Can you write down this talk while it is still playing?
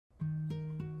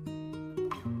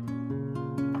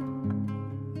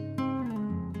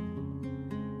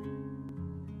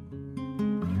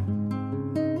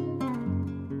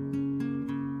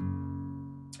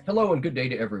Hello and good day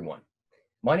to everyone.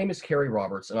 My name is Kerry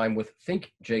Roberts and I'm with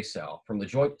Think JSOU from the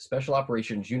Joint Special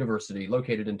Operations University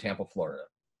located in Tampa, Florida.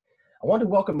 I want to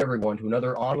welcome everyone to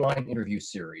another online interview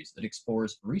series that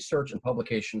explores research and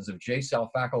publications of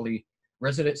JSOU faculty,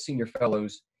 resident senior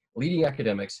fellows, leading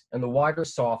academics, and the wider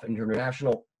SOF and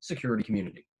international security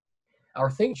community. Our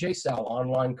Think JSOU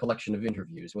online collection of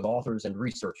interviews with authors and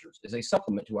researchers is a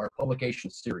supplement to our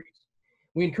publication series.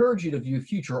 We encourage you to view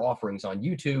future offerings on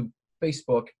YouTube,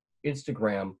 Facebook,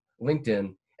 Instagram,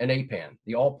 LinkedIn, and APAN,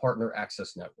 the All Partner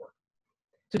Access Network.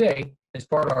 Today, as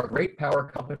part of our Great Power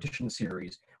Competition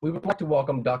series, we would like to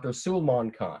welcome Dr.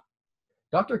 Sulmaan Khan.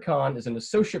 Dr. Khan is an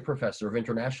associate professor of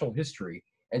international history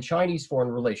and Chinese foreign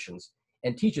relations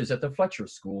and teaches at the Fletcher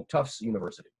School, Tufts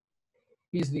University.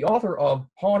 He is the author of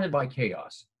Haunted by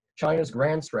Chaos, China's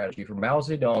Grand Strategy from Mao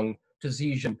Zedong to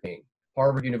Xi Jinping,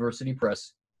 Harvard University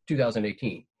Press,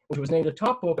 2018, which was named a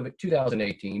top book of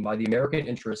 2018 by the American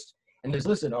Interest and is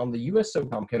listed on the U.S.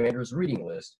 SOCOM Commander's Reading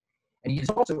List, and he has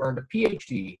also earned a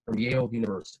PhD from Yale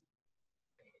University.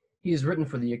 He has written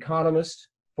for The Economist,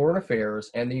 Foreign Affairs,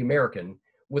 and The American,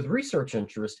 with research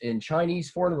interest in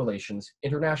Chinese foreign relations,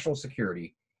 international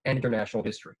security, and international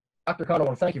history. Dr. Khan, I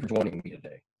want to thank you for joining me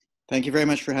today. Thank you very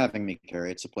much for having me, Kerry.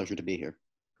 It's a pleasure to be here.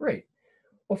 Great.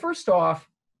 Well, first off,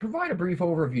 provide a brief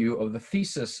overview of the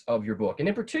thesis of your book. And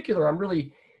in particular, I'm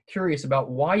really curious about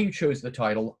why you chose the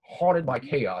title Haunted by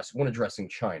Chaos when addressing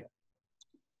China.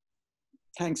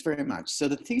 Thanks very much. So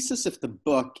the thesis of the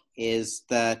book is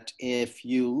that if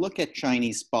you look at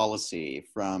Chinese policy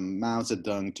from Mao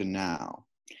Zedong to now,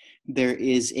 there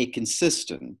is a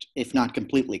consistent, if not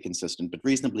completely consistent, but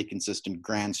reasonably consistent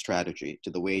grand strategy to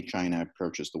the way China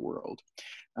approaches the world.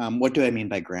 What do I mean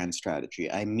by grand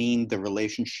strategy? I mean the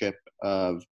relationship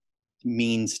of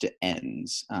means to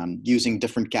ends, using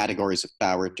different categories of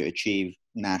power to achieve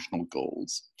national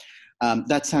goals.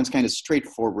 That sounds kind of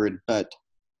straightforward, but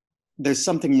there's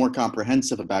something more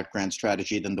comprehensive about grand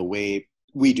strategy than the way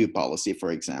we do policy,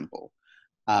 for example.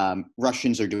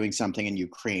 Russians are doing something in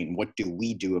Ukraine. What do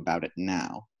we do about it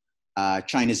now?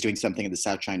 China's doing something in the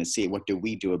South China Sea. What do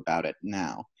we do about it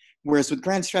now? Whereas with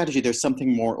grand strategy, there's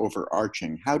something more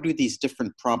overarching. How do these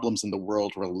different problems in the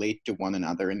world relate to one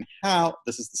another? And how,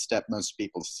 this is the step most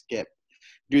people skip,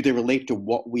 do they relate to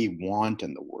what we want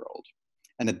in the world?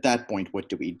 And at that point, what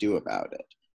do we do about it?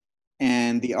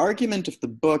 And the argument of the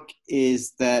book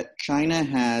is that China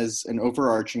has an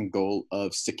overarching goal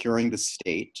of securing the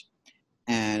state,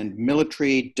 and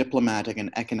military, diplomatic,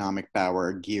 and economic power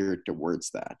are geared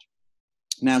towards that.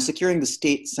 Now, securing the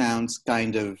state sounds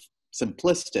kind of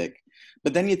simplistic,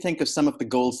 but then you think of some of the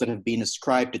goals that have been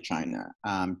ascribed to China.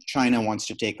 China wants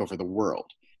to take over the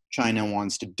world. China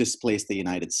wants to displace the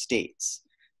United States.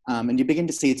 And you begin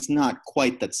to see it's not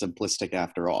quite that simplistic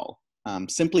after all.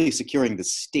 Simply securing the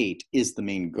state is the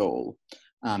main goal.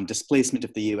 Displacement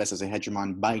of the US as a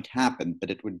hegemon might happen, but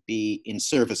it would be in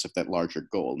service of that larger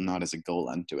goal, not as a goal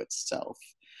unto itself.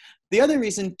 The other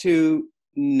reason to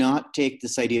not take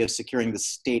this idea of securing the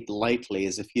state lightly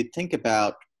is if you think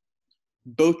about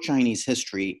both Chinese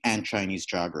history and Chinese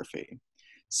geography.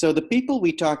 So the people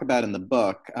we talk about in the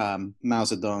book, Mao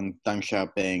Zedong, Deng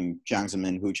Xiaoping, Jiang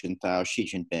Zemin, Hu Jintao, Xi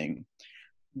Jinping,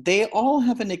 they all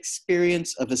have an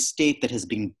experience of a state that has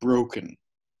been broken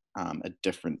at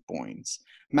different points.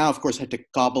 Mao, of course, had to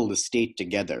cobble the state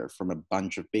together from a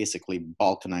bunch of basically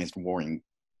balkanized warring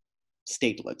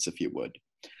statelets, if you would.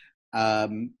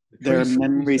 There are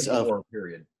memories of war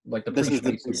period, like the this is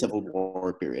the Civil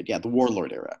War period, yeah, the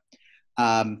warlord era.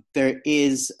 There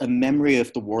is a memory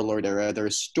of the warlord era. There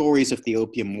are stories of the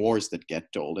Opium Wars that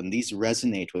get told, and these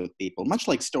resonate with people, much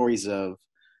like stories of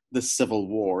the Civil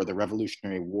War, the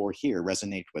Revolutionary War here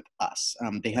resonate with us.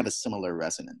 They have a similar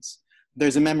resonance.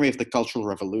 There's a memory of the Cultural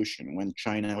Revolution when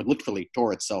China literally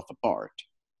tore itself apart.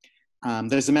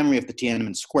 There's a memory of the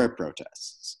Tiananmen Square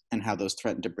protests and how those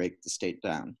threatened to break the state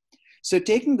down. So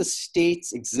taking the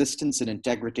state's existence and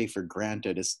integrity for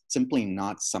granted is simply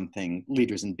not something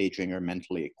leaders in Beijing are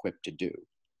mentally equipped to do.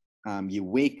 You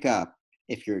wake up,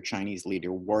 if you're a Chinese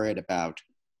leader, worried about,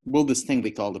 will this thing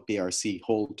we call the PRC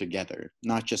hold together,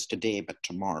 not just today, but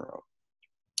tomorrow?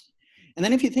 And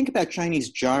then if you think about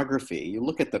Chinese geography, you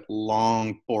look at that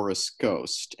long, porous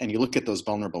coast, and you look at those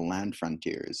vulnerable land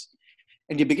frontiers,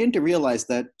 and you begin to realize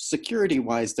that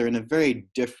security-wise, they're in a very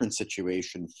different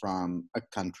situation from a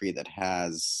country that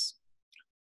has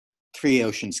 3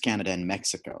 oceans, Canada and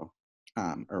Mexico,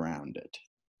 around it.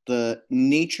 The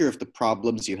nature of the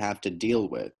problems you have to deal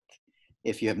with,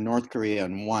 if you have North Korea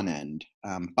on one end,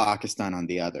 Pakistan on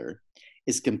the other,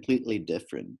 is completely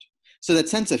different. So that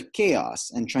sense of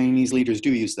chaos, and Chinese leaders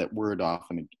do use that word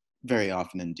often, very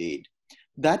often indeed,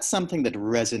 That's something that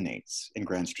resonates in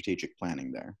grand strategic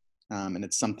planning there. And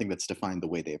it's something that's defined the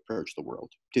way they approach the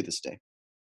world to this day.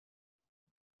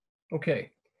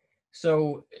 Okay.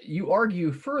 So you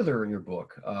argue further in your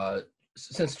book,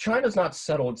 since China's not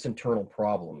settled its internal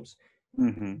problems,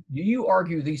 Mm-hmm. do you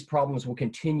argue these problems will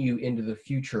continue into the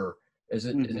future as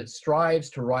it strives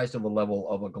to rise to the level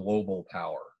of a global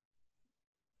power?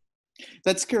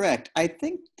 That's correct. I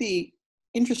think the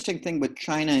interesting thing with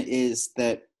China is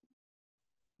that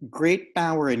great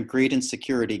power and great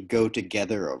insecurity go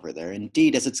together over there.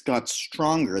 Indeed, as it's got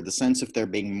stronger, the sense of there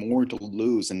being more to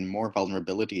lose and more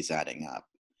vulnerabilities adding up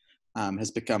has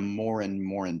become more and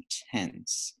more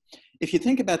intense. If you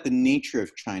think about the nature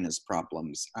of China's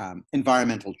problems,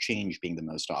 environmental change being the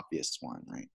most obvious one,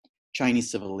 right?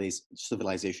 Chinese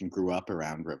civilization grew up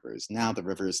around rivers. Now the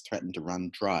rivers threaten to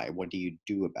run dry. What do you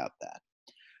do about that?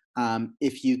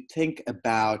 If you think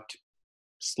about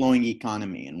slowing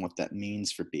economy and what that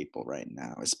means for people right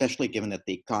now, especially given that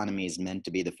the economy is meant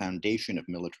to be the foundation of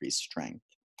military strength.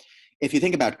 If you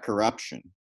think about corruption,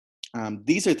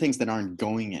 these are things that aren't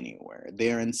going anywhere.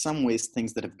 They are in some ways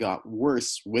things that have got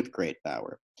worse with great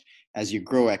power. As you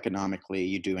grow economically,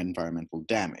 you do environmental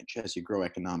damage. As you grow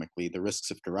economically, the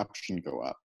risks of corruption go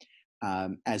up.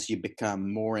 As you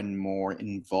become more and more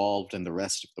involved in the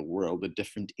rest of the world, the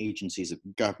different agencies of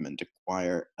government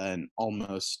acquire an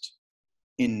almost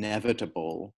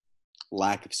inevitable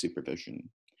lack of supervision.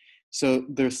 So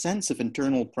their sense of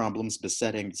internal problems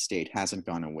besetting the state hasn't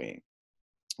gone away.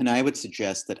 And I would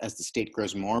suggest that as the state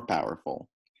grows more powerful,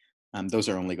 those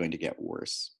are only going to get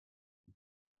worse.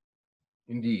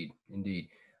 Indeed, indeed.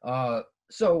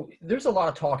 So there's a lot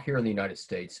of talk here in the United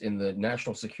States in the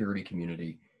national security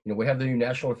community. You know, we have the new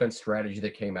national defense strategy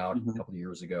that came out a couple of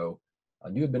years ago, a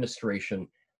new administration.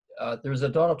 There's a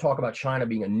lot of talk about China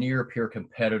being a near-peer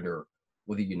competitor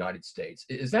with the United States.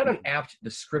 Is that an apt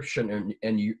description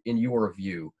in your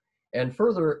view? And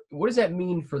further, what does that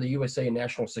mean for the USA in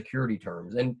national security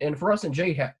terms? And for us in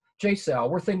JSOU,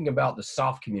 we're thinking about the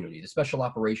SOF community, the special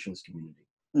operations community.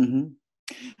 Mm-hmm.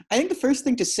 I think the first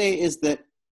thing to say is that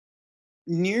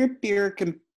near-peer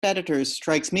competitors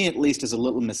strikes me at least as a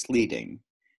little misleading.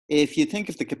 If you think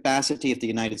of the capacity of the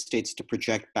United States to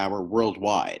project power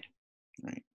worldwide,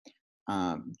 right?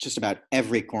 Just about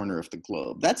every corner of the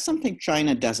globe. That's something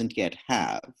China doesn't yet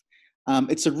have.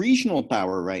 It's a regional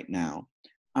power right now.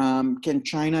 Can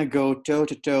China go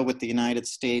toe-to-toe with the United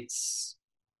States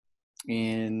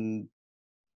in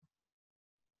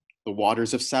the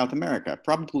waters of South America?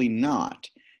 Probably not.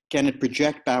 Can it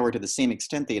project power to the same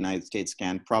extent the United States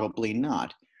can? Probably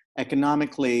not.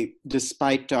 Economically,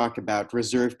 despite talk about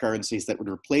reserve currencies that would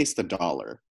replace the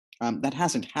dollar, that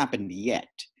hasn't happened yet.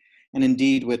 And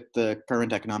indeed, with the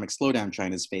current economic slowdown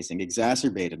China is facing,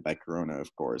 exacerbated by Corona,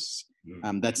 of course,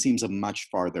 that seems a much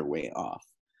farther way off.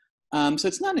 So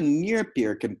it's not a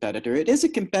near-peer competitor. It is a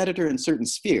competitor in certain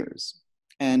spheres,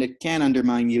 and it can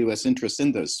undermine US interests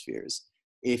in those spheres.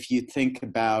 If you think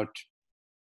about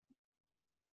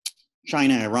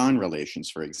China-Iran relations,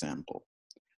 for example,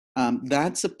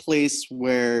 that's a place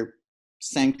where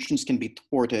sanctions can be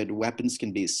thwarted, weapons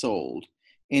can be sold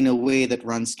in a way that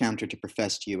runs counter to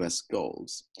professed US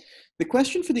goals. The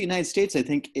question for the United States, I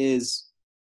think, is,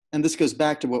 and this goes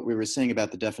back to what we were saying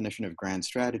about the definition of grand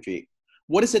strategy,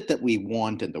 what is it that we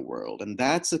want in the world? And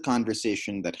that's a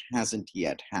conversation that hasn't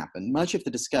yet happened. Much of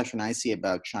the discussion I see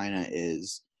about China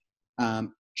is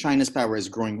China's power is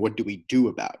growing, what do we do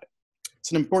about it?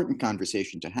 It's an important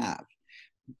conversation to have.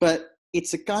 But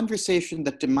it's a conversation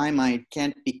that, to my mind,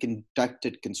 can't be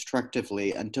conducted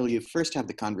constructively until you first have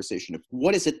the conversation of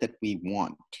what is it that we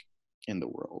want in the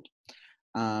world.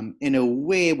 In a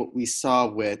way, what we saw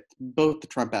with both the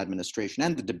Trump administration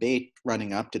and the debate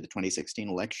running up to the 2016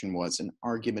 election was an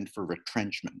argument for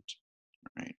retrenchment,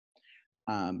 right?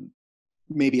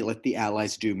 Maybe let the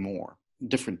allies do more.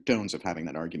 Different tones of having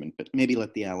that argument, but maybe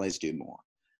let the allies do more.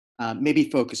 Maybe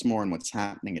focus more on what's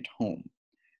happening at home.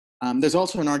 There's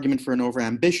also an argument for an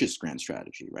overambitious grand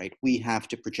strategy, right? We have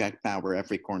to project power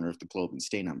every corner of the globe and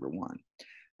stay number one.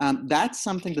 That's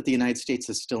something that the United States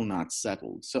has still not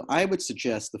settled. So I would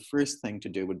suggest the first thing to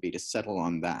do would be to settle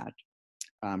on that.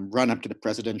 Run up to the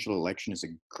presidential election is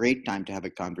a great time to have a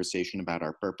conversation about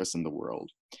our purpose in the world.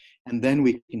 And then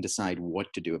we can decide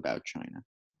what to do about China.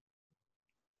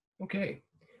 Okay.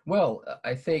 Well,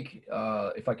 I think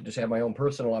if I could just have my own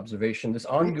personal observation, this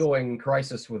ongoing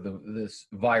crisis with this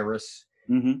virus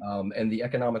and the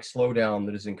economic slowdown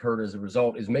that has incurred as a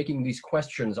result is making these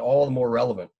questions all the more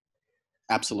relevant.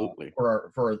 Absolutely.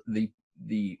 For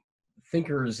the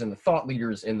thinkers and the thought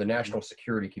leaders in the national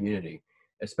security community,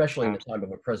 especially in the time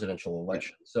of a presidential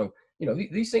election. So, you know,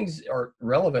 these things are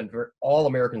relevant for all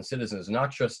American citizens, not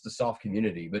just the SOF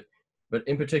community, but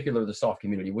in particular the SOF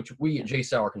community, which we at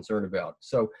JSOU are concerned about.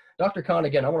 So, Dr. Khan,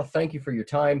 again, I want to thank you for your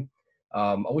time.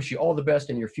 I wish you all the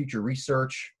best in your future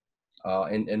research,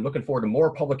 and looking forward to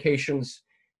more publications.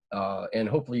 And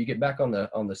hopefully you get back on the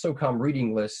SOCOM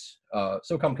reading list,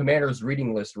 SOCOM commanders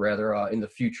reading list rather, in the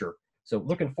future. So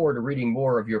looking forward to reading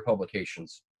more of your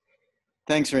publications.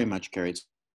 Thanks very much, Kerry. It's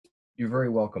You're very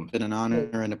welcome. been an honor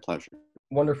and a pleasure.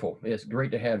 Wonderful. It's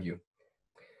great to have you.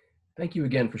 Thank you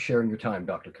again for sharing your time,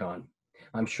 Dr. Khan.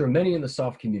 I'm sure many in the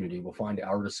SOF community will find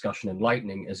our discussion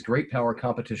enlightening as great power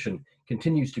competition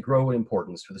continues to grow in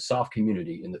importance for the SOF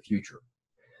community in the future.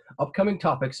 Upcoming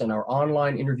topics on our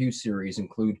online interview series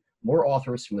include more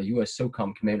authors from the U.S.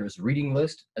 SOCOM Commanders reading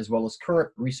list, as well as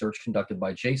current research conducted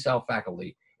by JSOU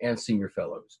faculty and senior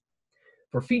fellows.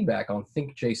 For feedback on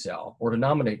Think JSOU or to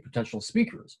nominate potential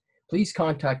speakers, please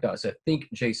contact us at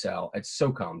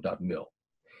thinkjsou@socom.mil.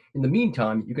 In the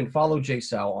meantime, you can follow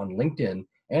JSOU on LinkedIn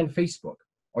and Facebook,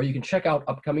 or you can check out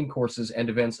upcoming courses and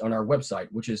events on our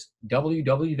website, which is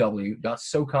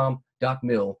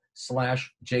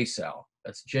www.socom.mil/JSOU.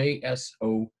 That's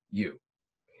JSOU.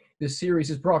 This series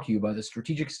is brought to you by the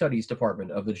Strategic Studies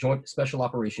Department of the Joint Special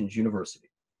Operations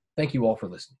University. Thank you all for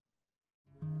listening.